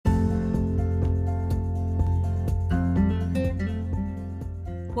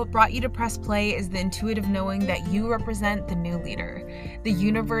what brought you to press play is the intuitive knowing that you represent the new leader. The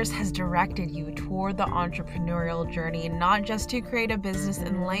universe has directed you toward the entrepreneurial journey, not just to create a business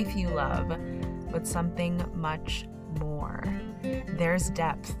and life you love, but something much more. There's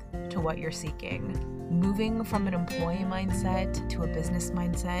depth to what you're seeking. Moving from an employee mindset to a business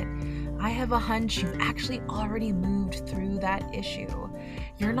mindset, I have a hunch you've actually already moved through that issue.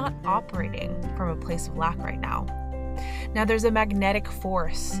 You're not operating from a place of lack right now. Now there's a magnetic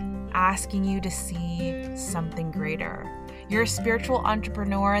force asking you to see something greater. You're a spiritual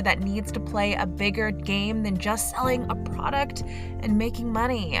entrepreneur that needs to play a bigger game than just selling a product and making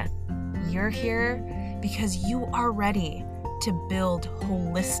money. You're here because you are ready to build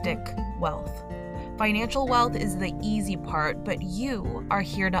holistic wealth. Financial wealth is the easy part, but you are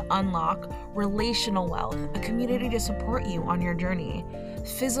here to unlock relational wealth, a community to support you on your journey.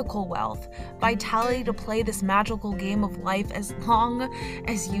 Physical wealth, vitality to play this magical game of life as long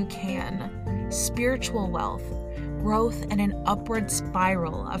as you can. Spiritual wealth, growth and an upward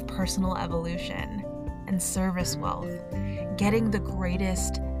spiral of personal evolution. And service wealth, getting the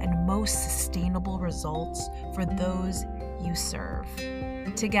greatest and most sustainable results for those you serve.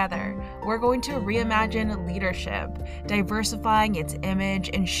 Together, we're going to reimagine leadership, diversifying its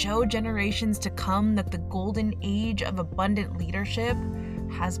image, and show generations to come that the golden age of abundant leadership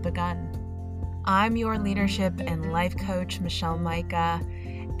has begun. I'm your leadership and life coach, Michelle Micah,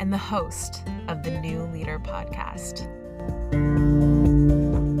 and the host of the New Leader podcast.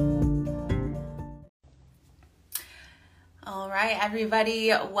 All right,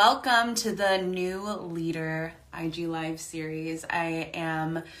 everybody, welcome to the New Leader IG Live series. I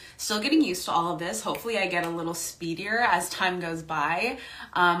am still getting used to all of this. Hopefully I get a little speedier as time goes by,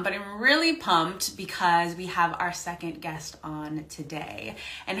 but I'm really pumped because we have our second guest on today,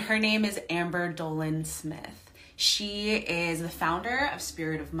 and her name is Amber Dolan-Smith. She is the founder of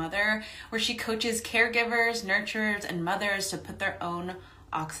Spirit of Mother, where she coaches caregivers, nurturers, and mothers to put their own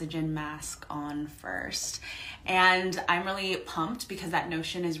oxygen mask on first. And I'm really pumped because that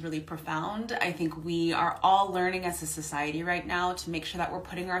notion is really profound. I think we are all learning as a society right now to make sure that we're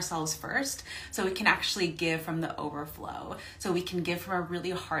putting ourselves first so we can actually give from the overflow. So we can give from a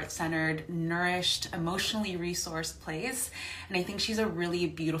really heart-centered, nourished, emotionally resourced place. And I think she's a really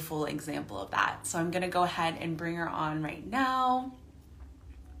beautiful example of that. So I'm going to go ahead and bring her on right now.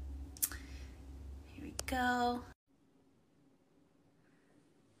 Here we go.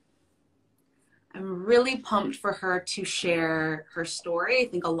 I'm really pumped for her to share her story. I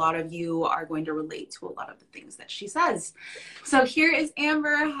think a lot of you are going to relate to a lot of the things that she says. So here is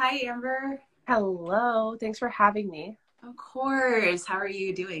Amber. Hi, Amber. Hello. Thanks for having me. Of course. How are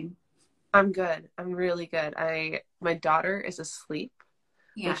you doing? I'm good. I'm really good. My daughter is asleep,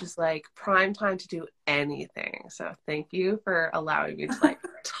 which is like prime time to do anything. So thank you for allowing me to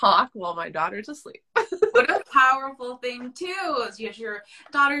talk while my daughter's asleep. What a powerful thing too, is your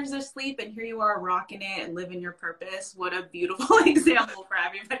daughter's asleep and here you are rocking it and living your purpose. What a beautiful example for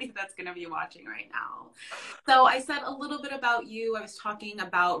everybody that's going to be watching right now. So I said a little bit about you. I was talking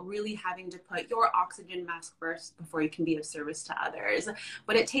about really having to put your oxygen mask first before you can be of service to others.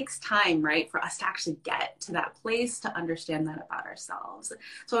 But it takes time, right, for us to actually get to that place to understand that about ourselves.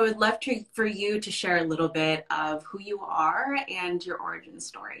 So I would love for you to share a little bit of who you are and your origin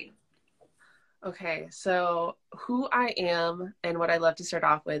story. Okay, so who I am and what I love to start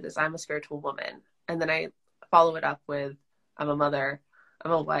off with is I'm a spiritual woman. And then I follow it up with I'm a mother,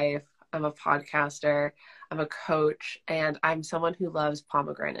 I'm a wife, I'm a podcaster, I'm a coach, and I'm someone who loves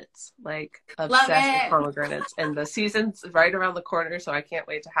pomegranates, like obsessed with pomegranates. And the season's right around the corner, so I can't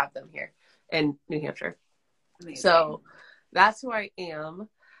wait to have them here in New Hampshire. Amazing. So that's who I am.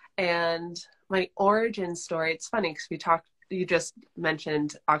 And my origin story, it's funny because you just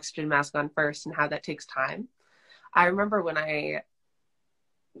mentioned oxygen mask on first and how that takes time. I remember when I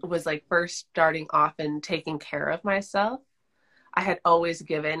was first starting off and taking care of myself, I had always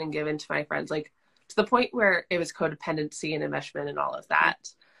given to my friends, to the point where it was codependency and enmeshment and all of that.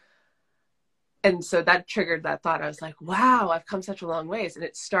 And so that triggered that thought. I was like, wow, I've come such a long ways. And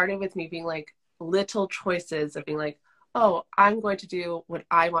it started with me being little choices of being oh, I'm going to do what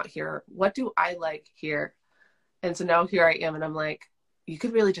I want here. What do I like here? And so now here I am, and I'm you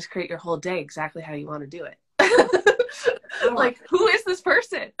could really just create your whole day exactly how you want to do it. Who is this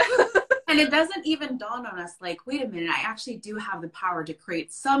person? And it doesn't even dawn on us like, wait a minute, I actually do have the power to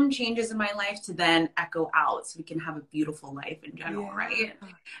create some changes in my life to then echo out so we can have a beautiful life in general, Yeah. right?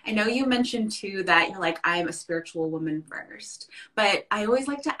 I know you mentioned too that you're like, I'm a spiritual woman first, but I always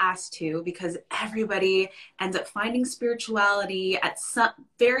like to ask too, because everybody ends up finding spirituality at some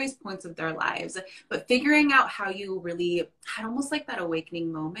various points of their lives, but figuring out how you really had almost like that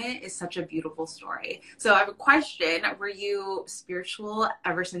awakening moment is such a beautiful story. So I have a question. Were you spiritual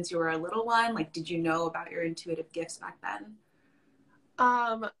ever since you were a little one? Like, did you know about your intuitive gifts back then?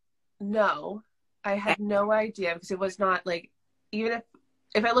 No, I Okay. had no idea because it was not like, even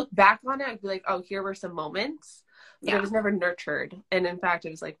if I look back on it, I'd be like, oh, here were some moments, but it Yeah. was never nurtured. And in fact, it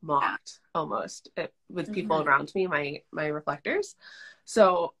was like Yeah. mocked almost with people Mm-hmm. around me, my reflectors.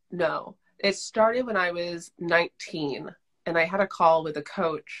 So no, it started when I was 19 and I had a call with a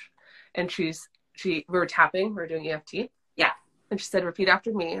coach and we were tapping, we were doing EFT. Yeah. And she said, repeat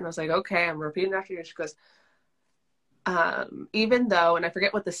after me. And I was like, okay, I'm repeating after you. And she goes, even though, and I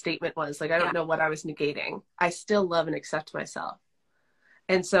forget what the statement was, like, I don't Yeah. know what I was negating, I still love and accept myself.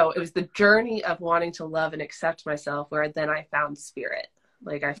 And so it was the journey of wanting to love and accept myself where then I found spirit.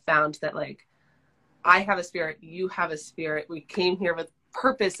 Like, I found that, like, I have a spirit, you have a spirit. We came here with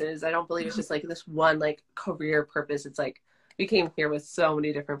purposes. I don't believe it's just like this one, like, career purpose. It's like we came here with so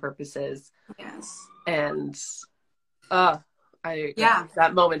many different purposes. Yes. And, Yeah.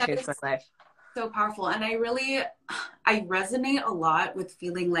 that moment That changed is my life. so powerful. And I resonate a lot with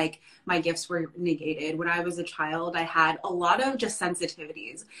feeling like my gifts were negated. When I was a child, I had a lot of just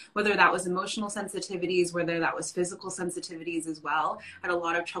sensitivities, whether that was emotional sensitivities, whether that was physical sensitivities as well. I had a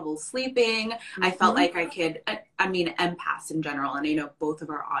lot of trouble sleeping. I felt Mm-hmm. like I mean, empaths in general. And I know both of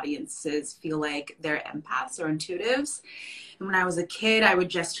our audiences feel like they're empaths or intuitives. And when I was a kid, I would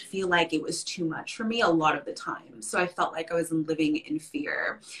just feel like it was too much for me a lot of the time. So I felt like I was living in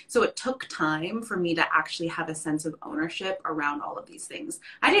fear. So it took time for me to actually have a sense of ownership around all of these things.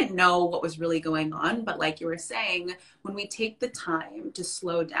 I didn't know what was really going on, but like you were saying, when we take the time to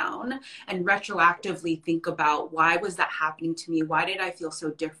slow down and retroactively think about why was that happening to me? Why did I feel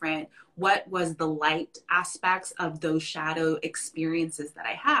so different? What was the light aspects of those shadow experiences that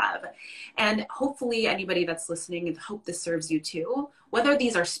I have? And hopefully anybody that's listening, and hope this serves you too, whether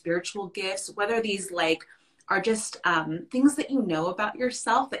these are spiritual gifts, whether these like are just things that you know about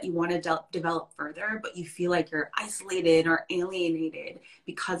yourself that you want to develop further, but you feel like you're isolated or alienated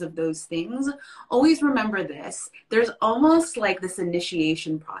because of those things. Always remember this. There's almost like this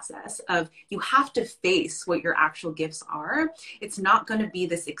initiation process of you have to face what your actual gifts are. It's not going to be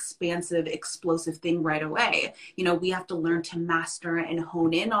this expansive, explosive thing right away. You know, we have to learn to master and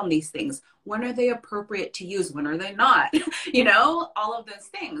hone in on these things. When are they appropriate to use? When are they not? You know, all of those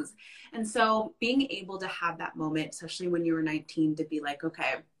things. And so being able to have that moment, especially when you were 19, to be like,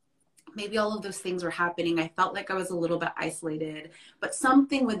 okay, maybe all of those things were happening. I felt like I was a little bit isolated, but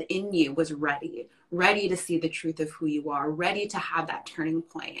something within you was ready to see the truth of who you are, ready to have that turning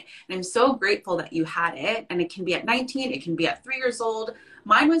point. And I'm so grateful that you had it. And it can be at 19, it can be at 3 years old.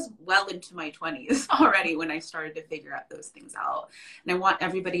 Mine was well into my 20s already when I started to figure out those things out. And I want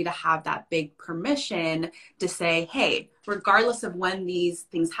everybody to have that big permission to say, hey, regardless of when these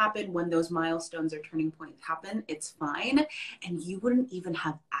things happen, when those milestones or turning points happen, it's fine. And you wouldn't even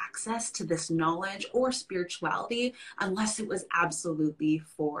have access to this knowledge or spirituality unless it was absolutely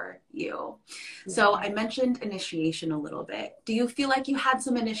for you. So I mentioned initiation a little bit. Do you feel like you had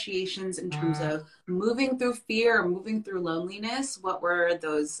some initiations in terms of moving through fear or moving through loneliness? What were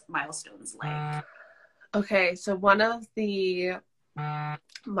those milestones like? Okay, so one of the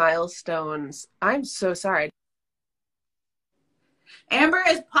milestones, I'm so sorry. Amber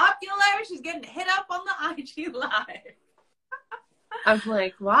is popular. She's getting hit up on the IG Live. I'm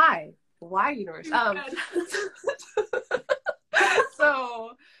like, why? Why, universe?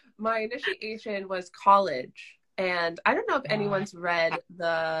 So my initiation was college. And I don't know if anyone's read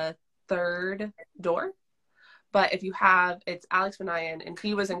The Third Door, but if you have, it's Alex Vanayan, and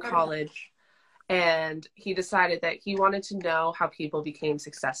he was in college and he decided that he wanted to know how people became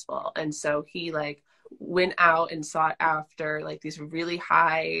successful. And so he like went out and sought after like these really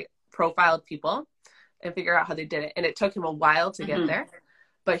high profiled people and figure out how they did it. And it took him a while to get there,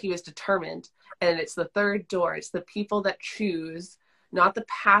 but he was determined. And it's the third door. It's the people that choose not the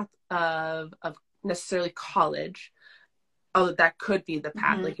path of necessarily college, although that could be the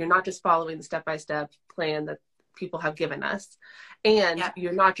path. Like you're not just following the step-by-step plan that people have given us. And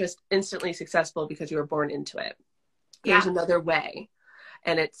you're not just instantly successful because you were born into it. There's another way.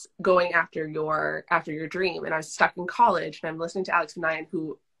 And it's going after your dream. And I was stuck in college and I'm listening to Alex Vanayan,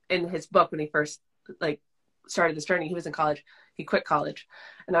 who in his book, when he first like started this journey, he was in college. he quit college.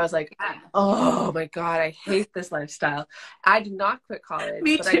 And I was like, Yeah. oh my God, I hate this lifestyle. I did not quit college.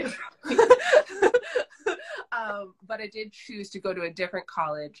 Me but too. But I did choose to go to a different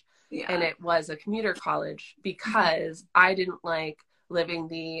college. Yeah. And it was a commuter college because I didn't like living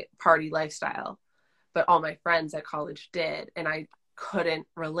the party lifestyle, but all my friends at college did, and I couldn't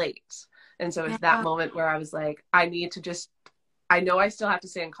relate. And so it was that moment where I was like, I need to just, I know I still have to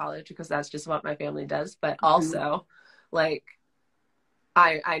stay in college because that's just what my family does, but also like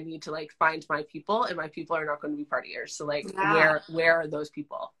I need to like find my people, and my people are not going to be partiers. So like where are those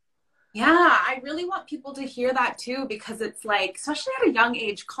people? Yeah, I really want people to hear that too, because it's like, especially at a young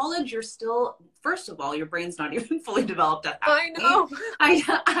age, college, you're still, first of all, your brain's not even fully developed at that I know.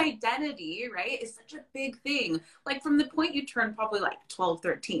 Identity, right, is such a big thing. Like from the point you turn probably like 12,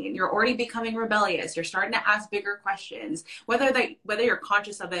 13, you're already becoming rebellious. You're starting to ask bigger questions, whether you're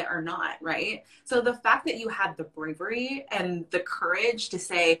conscious of it or not, right? So the fact that you had the bravery and the courage to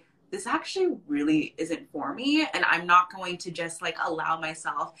say, this actually really isn't for me, and I'm not going to just like allow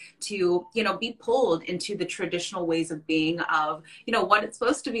myself to, you know, be pulled into the traditional ways of being of, you know, what it's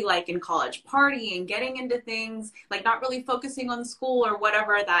supposed to be like in college, partying, getting into things, like not really focusing on school or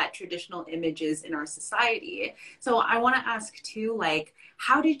whatever that traditional image is in our society. So I want to ask too, like,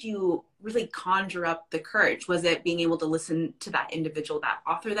 how did you really conjure up the courage? Was it being able to listen to that individual, that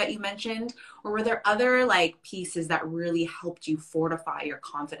author that you mentioned, or were there other like pieces that really helped you fortify your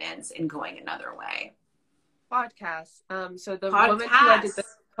confidence in going another way? Podcasts. So the woman who I did the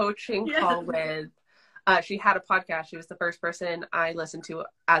coaching call with, she had a podcast. She was the first person I listened to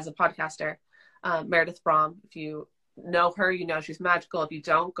as a podcaster. Meredith Brahm. If you know her, you know she's magical. If you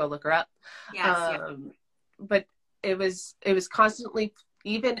don't, go look her up. But it was constantly,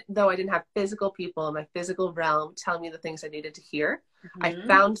 even though I didn't have physical people in my physical realm telling me the things I needed to hear, I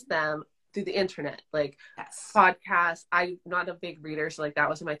found them through the internet, like podcasts. I'm not a big reader, so like that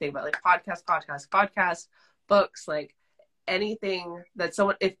wasn't my thing, but like podcasts, books, like anything that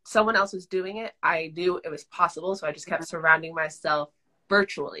if someone else was doing it, I knew it was possible. So I just kept surrounding myself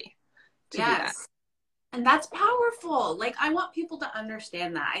virtually to do that. And that's powerful. Like, I want people to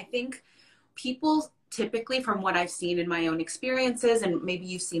understand that. I think people typically, from what I've seen in my own experiences, and maybe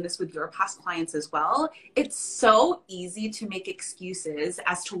you've seen this with your past clients as well, it's so easy to make excuses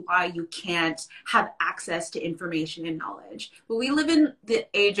as to why you can't have access to information and knowledge. But we live in the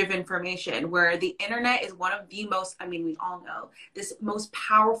age of information where the internet is one of the most, I mean, we all know, this most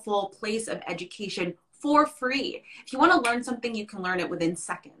powerful place of education for free. If you want to learn something, you can learn it within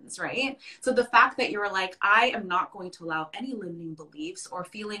seconds, right? So the fact that you're like, I am not going to allow any limiting beliefs, or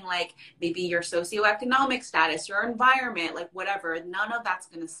feeling like maybe your socioeconomic status, your environment, like whatever, none of that's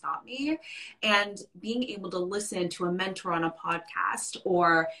going to stop me. And being able to listen to a mentor on a podcast,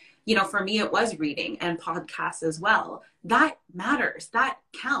 or, you know, for me, it was reading and podcasts as well. That matters. That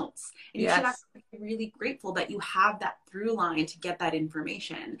counts. And you should actually be really grateful that you have that through line to get that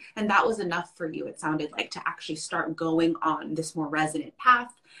information. And that was enough for you, it sounded like, to actually start going on this more resonant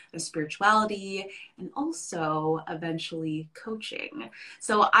path of spirituality and also eventually coaching.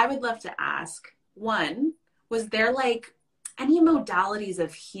 So I would love to ask, one, was there like any modalities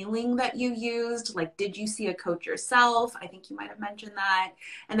of healing that you used? Like, did you see a coach yourself? I think you might have mentioned that.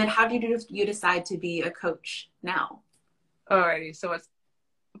 And then how did you decide to be a coach now? Alrighty. So what's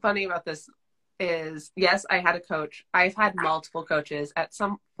funny about this is, yes, I had a coach. I've had multiple coaches. At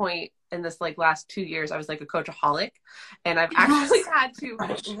some point in this like last 2 years, I was like a coachaholic, and I've actually had to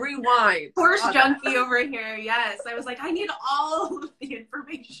rewind. Horse junkie over here. Yes. I was like, I need all of the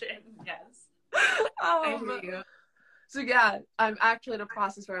information. Yes. I hear you. So yeah, I'm actually in a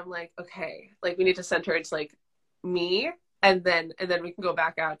process where I'm like, okay, like we need to center it's like me, and then we can go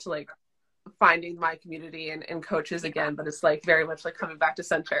back out to like finding my community and coaches again. But it's like very much like coming back to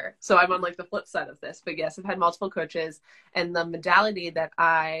center. So I'm on like the flip side of this. But yes, I've had multiple coaches, and the modality that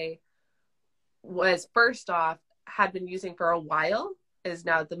I was first off had been using for a while is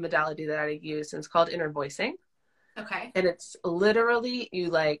now the modality that I use, and it's called inner voicing. Okay. And it's literally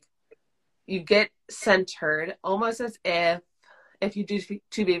you get centered, almost as if you do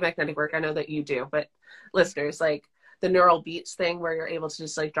 2D magnetic work. I know that you do, but listeners, like the neural beats thing where you're able to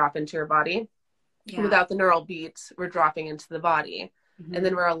just like drop into your body. Without the neural beats, we're dropping into the body. And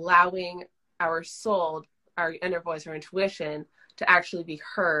then we're allowing our soul, our inner voice, our intuition to actually be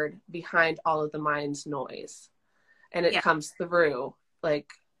heard behind all of the mind's noise. And it comes through like,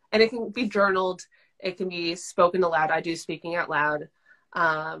 and it can be journaled. It can be spoken aloud. I do speaking out loud.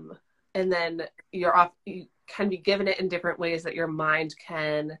 And then you can be given it in different ways that your mind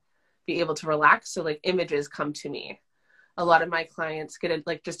can be able to relax. So like images come to me. a lot of my clients get a,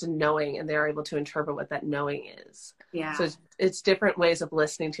 like just a knowing, and they're able to interpret what that knowing is. Yeah. So it's different ways of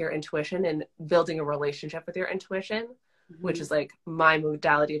listening to your intuition and building a relationship with your intuition, which is like my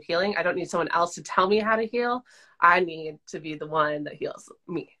modality of healing. I don't need someone else to tell me how to heal. I need to be the one that heals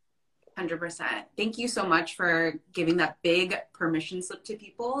me. 100%. Thank you so much for giving that big permission slip to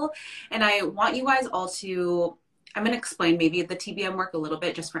people. And I want you guys all to, I'm going to explain maybe the TBM work a little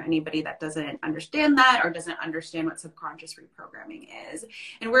bit just for anybody that doesn't understand that or doesn't understand what subconscious reprogramming is.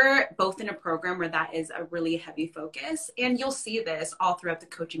 And we're both in a program where that is a really heavy focus. And you'll see this all throughout the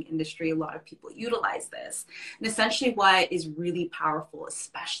coaching industry. A lot of people utilize this. And essentially what is really powerful,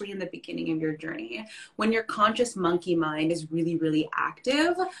 especially in the beginning of your journey, when your conscious monkey mind is really, really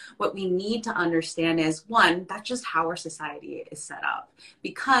active, what we need to understand is, one, that's just how our society is set up.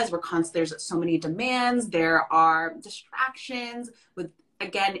 Because there's so many demands, there are distractions with,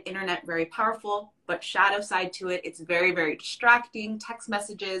 again, internet very powerful, but shadow side to it, it's very, very distracting, text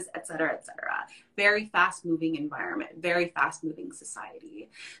messages, etc., etc. Very fast moving environment, very fast moving society.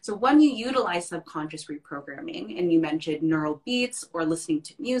 So when you utilize subconscious reprogramming, and you mentioned neural beats or listening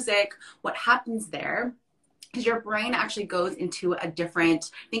to music, what happens there is your brain actually goes into a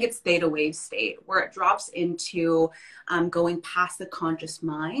different, I think it's theta wave state, where it drops into going past the conscious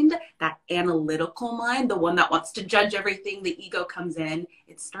mind, that analytical mind, the one that wants to judge everything, the ego comes in,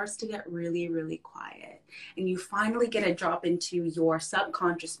 it starts to get really, really quiet. And you finally get a drop into your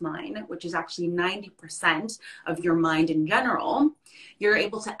subconscious mind, which is actually 90% of your mind in general. You're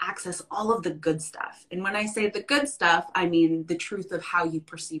able to access all of the good stuff. And when I say the good stuff, I mean the truth of how you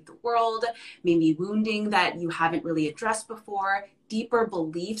perceive the world, maybe wounding that you haven't really addressed before, deeper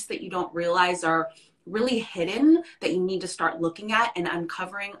beliefs that you don't realize are really hidden that you need to start looking at and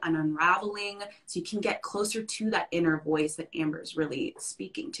uncovering and unraveling so you can get closer to that inner voice that Amber is really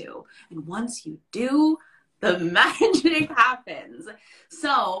speaking to. And once you do, the magic happens.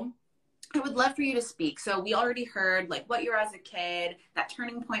 So I would love for you to speak. So we already heard like what you're as a kid, that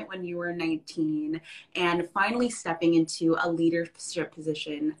turning point when you were 19, and finally stepping into a leadership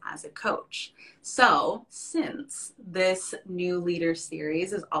position as a coach. So since this new leader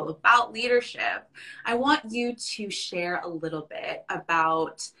series is all about leadership, I want you to share a little bit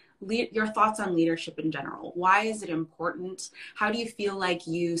about your thoughts on leadership in general. Why is it important? How do you feel like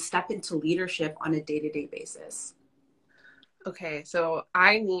you step into leadership on a day-to-day basis? Okay, so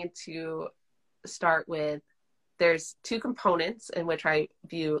I need to start with, there's two components in which I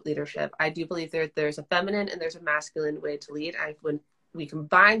view leadership. I do believe there's a feminine and there's a masculine way to lead. When we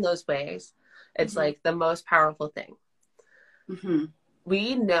combine those ways, it's like the most powerful thing.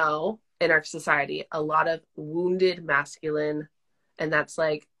 We know in our society a lot of wounded masculine, and that's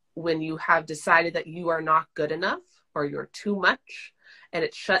like when you have decided that you are not good enough or you're too much, and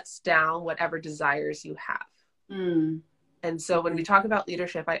it shuts down whatever desires you have. And so when we talk about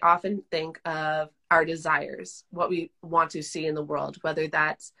leadership, I often think of our desires, what we want to see in the world, whether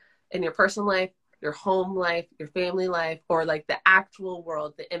that's in your personal life, your home life, your family life, or like the actual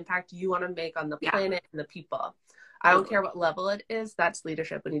world, the impact you want to make on the planet and the people. I don't care what level it is, that's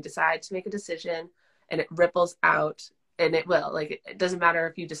leadership. When you decide to make a decision and it ripples out, and it will, like, it doesn't matter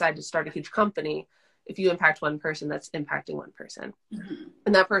if you decide to start a huge company, if you impact one person, that's impacting one person.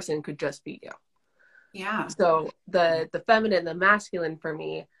 And that person could just be you. Yeah. So the feminine, the masculine for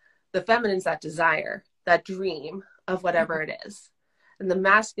me, the feminine's that desire, that dream of whatever it is. And the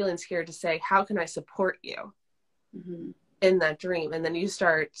masculine's here to say, how can I support you in that dream? And then you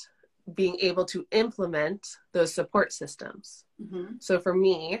start being able to implement those support systems. So for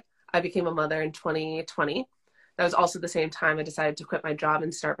me, I became a mother in 2020. That was also the same time I decided to quit my job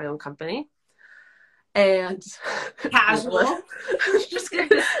and start my own company. And casual.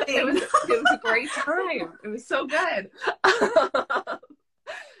 it was a great time. It was so good.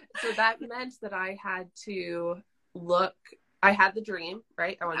 So that meant that I had the dream,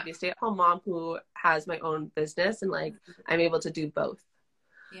 right? I wanted to be a stay-at-home mom who has my own business, and like I'm able to do both.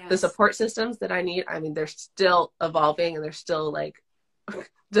 The support systems that I need, I mean, they're still evolving and they're still like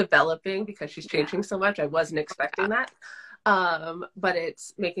developing because she's changing so much. I wasn't expecting that. But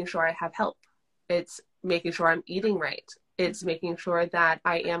it's making sure I have help. It's making sure I'm eating right. It's making sure that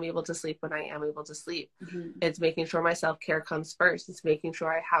I am able to sleep when I am able to sleep. It's making sure my self-care comes first. It's making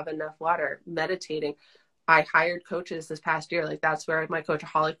sure I have enough water, meditating. I hired coaches this past year. Like that's where my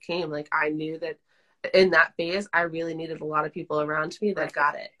coachaholic came. Like I knew that in that phase, I really needed a lot of people around me that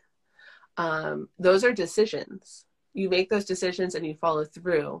got it. Those are decisions. You make those decisions and you follow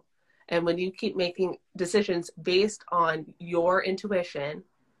through. And when you keep making decisions based on your intuition,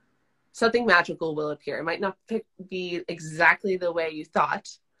 something magical will appear. It might not be exactly the way you thought,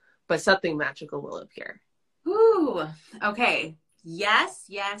 but something magical will appear. Ooh, okay. Yes,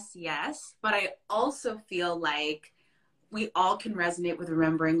 yes, yes. But I also feel like we all can resonate with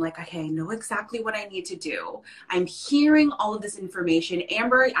remembering, like, okay, I know exactly what I need to do. I'm hearing all of this information.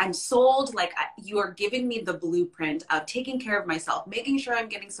 Amber, I'm sold. Like, you are giving me the blueprint of taking care of myself, making sure I'm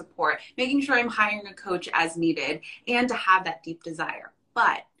getting support, making sure I'm hiring a coach as needed, and to have that deep desire.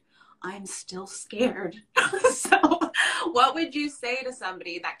 But I'm still scared. So what would you say to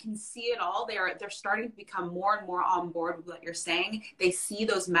somebody that can see it all? They're starting to become more and more on board with what you're saying. They see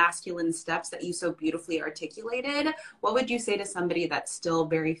those masculine steps that you so beautifully articulated. What would you say to somebody that's still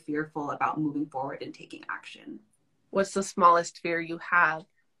very fearful about moving forward and taking action? What's the smallest fear you have,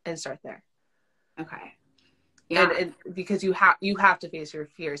 and start there. Okay. Yeah. And because you have to face your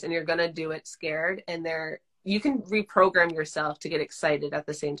fears, and you're going to do it scared, and you can reprogram yourself to get excited at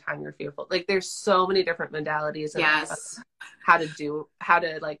the same time you're fearful. Like, there's so many different modalities of how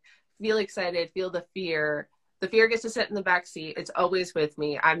to like feel excited, feel the fear. The fear gets to sit in the back seat. It's always with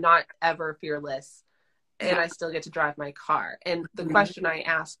me. I'm not ever fearless, and I still get to drive my car. And the question I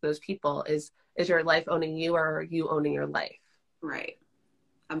ask those people is your life owning you, or are you owning your life? Right.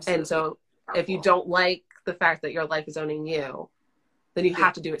 Absolutely. And so if you don't like the fact that your life is owning you, then you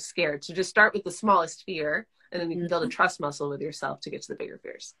have to do it scared. So just start with the smallest fear, and then you can build a trust muscle with yourself to get to the bigger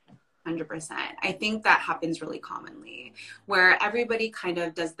fears. 100%. I think that happens really commonly, where everybody kind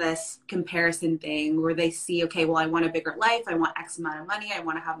of does this comparison thing where they see, okay, well, I want a bigger life. I want X amount of money. I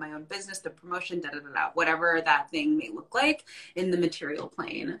want to have my own business, the promotion, whatever that thing may look like in the material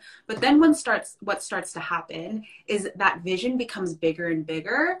plane. But then what starts to happen is that vision becomes bigger and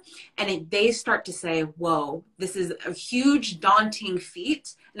bigger, and they start to say, whoa, this is a huge, daunting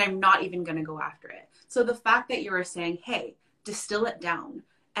feat, and I'm not even going to go after it. So the fact that you're saying, hey, distill it down.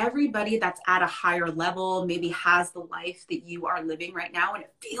 Everybody that's at a higher level maybe has the life that you are living right now, and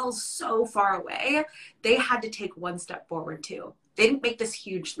it feels so far away. They had to take one step forward too. They didn't make this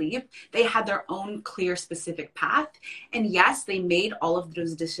huge leap. They had their own clear, specific path. And yes, they made all of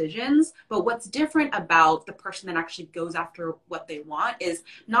those decisions. But what's different about the person that actually goes after what they want is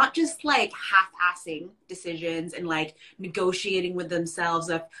not just like half-assing decisions and like negotiating with themselves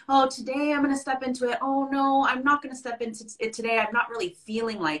of, oh, today I'm going to step into it. Oh, no, I'm not going to step into it today. I'm not really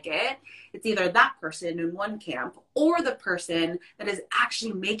feeling like it. It's either that person in one camp or the person that is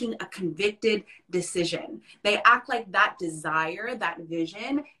actually making a convicted decision. They act like that desire, that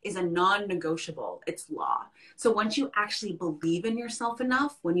vision is a non-negotiable. It's law. So once you actually believe in yourself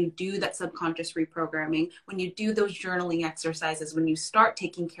enough, when you do that subconscious reprogramming, when you do those journaling exercises, when you start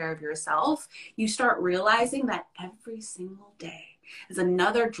taking care of yourself, you start realizing that every single day is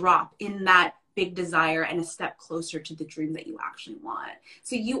another drop in that big desire and a step closer to the dream that you actually want.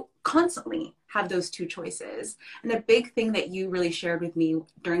 So you constantly have those two choices. And a big thing that you really shared with me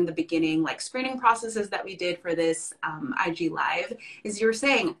during the beginning, like screening processes that we did for this IG Live, is you're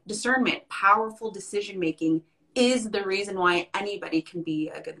saying discernment, powerful decision-making is the reason why anybody can be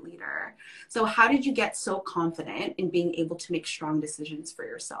a good leader. So how did you get so confident in being able to make strong decisions for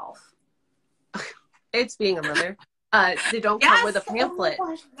yourself? It's being a mother. They don't come with a pamphlet. Oh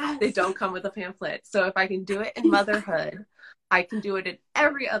my gosh, yes. They don't come with a pamphlet. So if I can do it in motherhood, I can do it in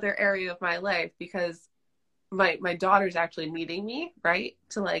every other area of my life, because my daughter's actually needing me, right,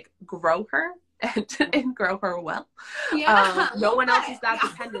 to like grow her and grow her well. Yeah, no one else is that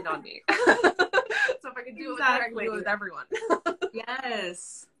dependent on me. So if I can do it with her, I can do it with everyone.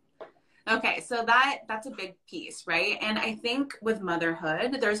 Yes. Okay, so that's a big piece, right? And I think with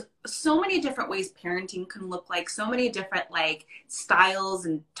motherhood, there's so many different ways parenting can look like, so many different like styles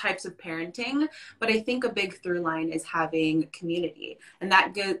and types of parenting. But I think a big through line is having community. And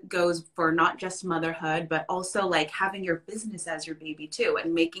that goes for not just motherhood, but also like having your business as your baby too,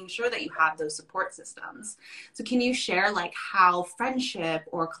 and making sure that you have those support systems. So can you share like how friendship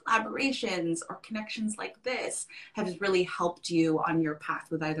or collaborations or connections like this have really helped you on your path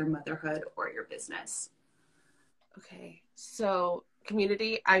with either motherhood or your business? Okay, so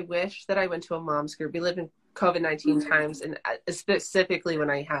community, I wish that I went to a mom's group. We live in COVID-19 times, and specifically when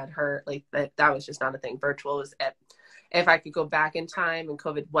I had her, like that was just not a thing. Virtual was it. If I could go back in time and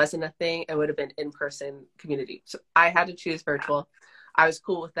COVID wasn't a thing, it would have been in-person community. So I had to choose virtual. I was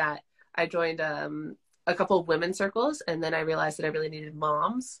cool with that. I joined a couple of women's circles, and then I realized that I really needed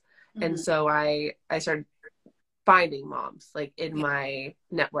moms. And so I started finding moms like in my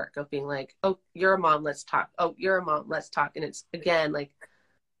network of being like, oh, you're a mom, let's talk. Oh, you're a mom, let's talk. And it's, again, like,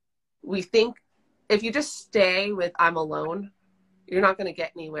 we think if you just stay with I'm alone, you're not going to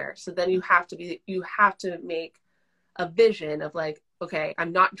get anywhere. So then you have to make a vision of like, okay,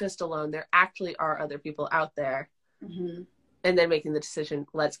 I'm not just alone. There actually are other people out there. And then making the decision,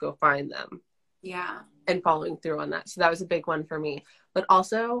 let's go find them. Yeah. and following through on that. So that was a big one for me. But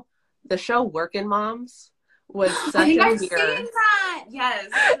also the show Workin' Moms was I such think a I've mirror. seen that. Yes.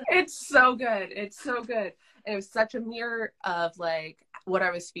 It's so good. It's so good. And it was such a mirror of like what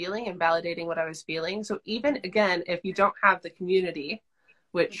I was feeling and validating what I was feeling. So even again, if you don't have the community,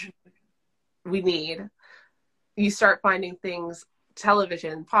 which we need, you start finding things,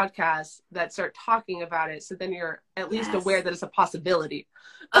 television, podcasts that start talking about it. So then you're at least aware that it's a possibility.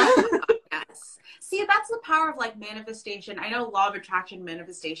 Oh my God, yes. See, that's the power of like manifestation. I know law of attraction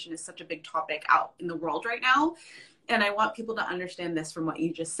manifestation is such a big topic out in the world right now. And I want people to understand this from what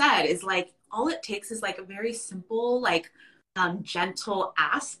you just said is like, all it takes is like a very simple, like gentle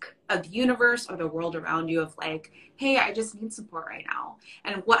ask of the universe or the world around you of like, hey, I just need support right now.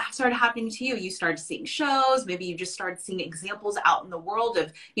 And what started happening to you? You started seeing shows, maybe you just started seeing examples out in the world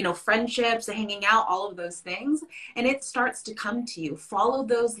of, you know, friendships, hanging out, all of those things. And it starts to come to you. Follow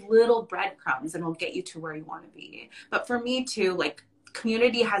those little breadcrumbs and it'll get you to where you want to be. But for me too, like,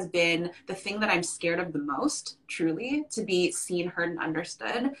 community has been the thing that I'm scared of the most, truly, to be seen, heard, and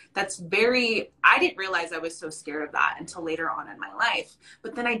understood. I didn't realize I was so scared of that until later on in my life.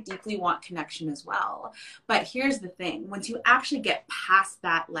 But then I deeply want connection as well. But here's the thing, once you actually get past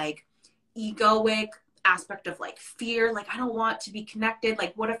that, like, egoic aspect of like fear, like I don't want to be connected,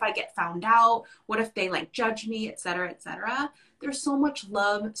 like what if I get found out, what if they like judge me, etc., etc., there's so much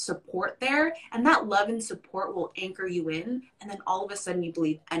love, support there, and that love and support will anchor you in, and then all of a sudden you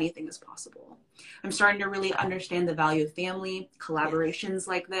believe anything is possible. I'm starting to really understand the value of family, collaborations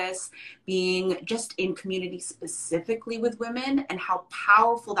like this, being just in community specifically with women, and how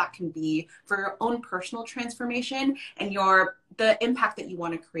powerful that can be for your own personal transformation and the impact that you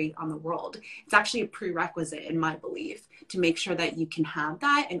want to create on the world. It's actually a prerequisite, in my belief, to make sure that you can have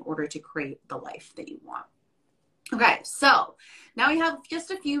that in order to create the life that you want. Okay, so now we have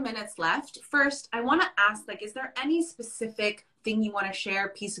just a few minutes left. First, I want to ask, like, is there any specific thing you want to share,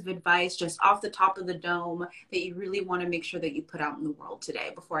 piece of advice, just off the top of the dome that you really want to make sure that you put out in the world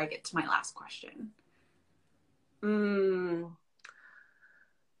today before I get to my last question?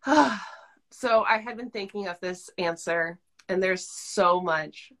 So I had been thinking of this answer, and there's so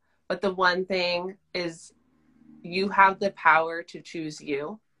much, but the one thing is you have the power to choose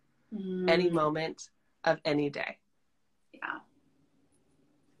you any moment of any day. Yeah.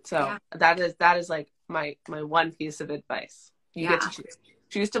 So that is like my one piece of advice. You get to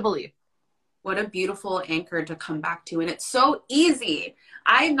choose to believe. What a beautiful anchor to come back to. And it's so easy.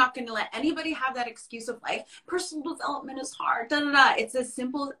 I'm not going to let anybody have that excuse of like, personal development is hard. Da, da, da. It's as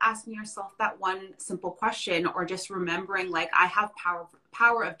simple as asking yourself that one simple question, or just remembering like, I have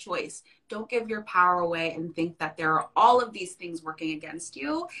power of choice. Don't give your power away and think that there are all of these things working against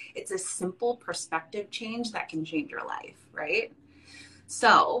you. It's a simple perspective change that can change your life, right?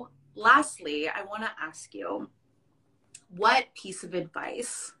 So lastly, I want to ask you, what piece of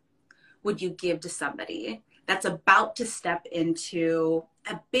advice would you give to somebody that's about to step into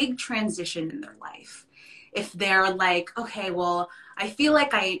a big transition in their life? If they're like, okay, well, I feel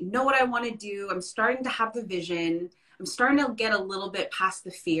like I know what I want to do. I'm starting to have the vision. I'm starting to get a little bit past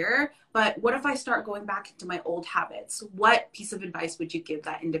the fear, but what if I start going back into my old habits? What piece of advice would you give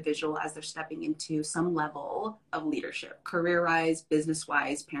that individual as they're stepping into some level of leadership, career-wise,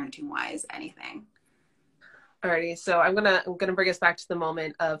 business-wise, parenting-wise, anything? Alrighty, so I'm gonna bring us back to the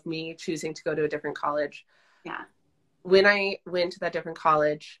moment of me choosing to go to a different college. Yeah. When I went to that different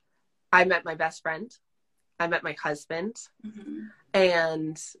college, I met my best friend. I met my husband,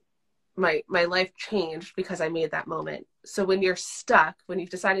 and my life changed because I made that moment. So when you're stuck, when you've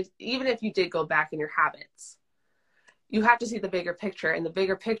decided, even if you did go back in your habits, you have to see the bigger picture, and the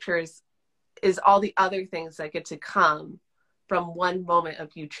bigger picture is all the other things that get to come from one moment of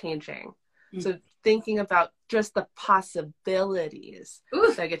you changing. So thinking about just the possibilities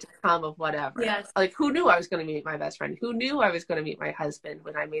that get to come of whatever. Yes. Like, who knew I was going to meet my best friend? Who knew I was going to meet my husband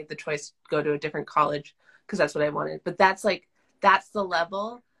when I made the choice to go to a different college because that's what I wanted. But that's the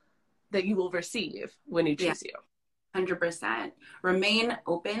level that you will receive when you choose you. 100%. Remain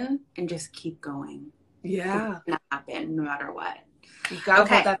open and just keep going. Yeah. It's gonna happen no matter what. You gotta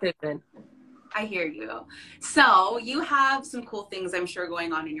hold that vision. I hear you. So you have some cool things, I'm sure,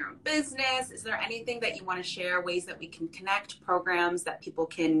 going on in your own business. Is there anything that you want to share, ways that we can connect, programs that people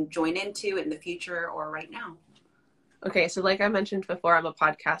can join into in the future or right now? Okay, so like I mentioned before, I'm a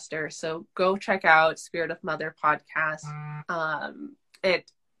podcaster. So go check out Spirit of Mother podcast.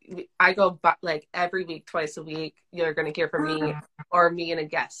 I go like every week, twice a week. You're going to hear from me or me and a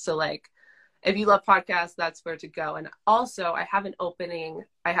guest. So like, if you love podcasts, that's where to go. And also, I have an opening.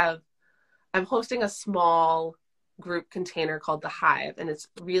 I'm hosting a small group container called The Hive, and it's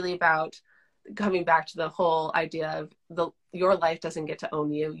really about coming back to the whole idea of your life doesn't get to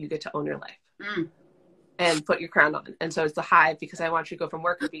own you, you get to own your life. And put your crown on. And so it's the hive, because I want you to go from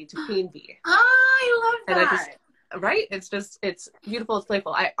worker bee to queen bee. Oh, I love that. And I just, right? It's beautiful. It's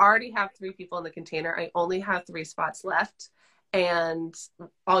playful. I already have 3 people in the container. I only have 3 spots left. And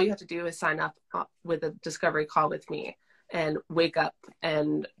all you have to do is sign up with a discovery call with me and wake up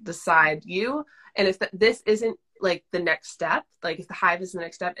and decide you. And if this isn't like the next step, like if the hive is the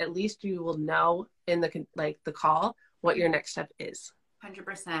next step, at least you will know in the call what your next step is.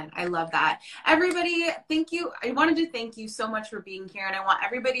 100%. I love that. Everybody, thank you. I wanted to thank you so much for being here. And I want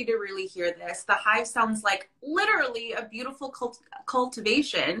everybody to really hear this. The hive sounds like literally a beautiful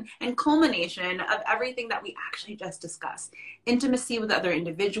cultivation and culmination of everything that we actually just discussed. Intimacy with other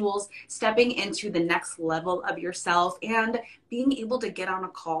individuals, stepping into the next level of yourself, and being able to get on a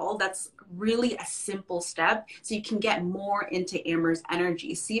call that's really a simple step so you can get more into Amber's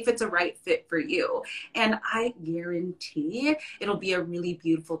energy, see if it's a right fit for you. And I guarantee it'll be a really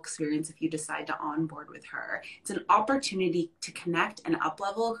beautiful experience if you decide to onboard with her. It's an opportunity to connect and up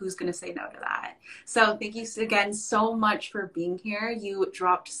level. Who's going to say no to that? So thank you again so much for being here. You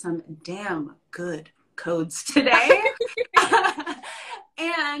dropped some damn good codes today.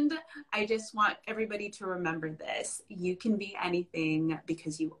 And I just want everybody to remember this. You can be anything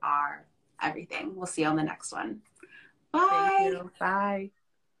because you are everything. We'll see you on the next one. Bye. Thank you. Bye.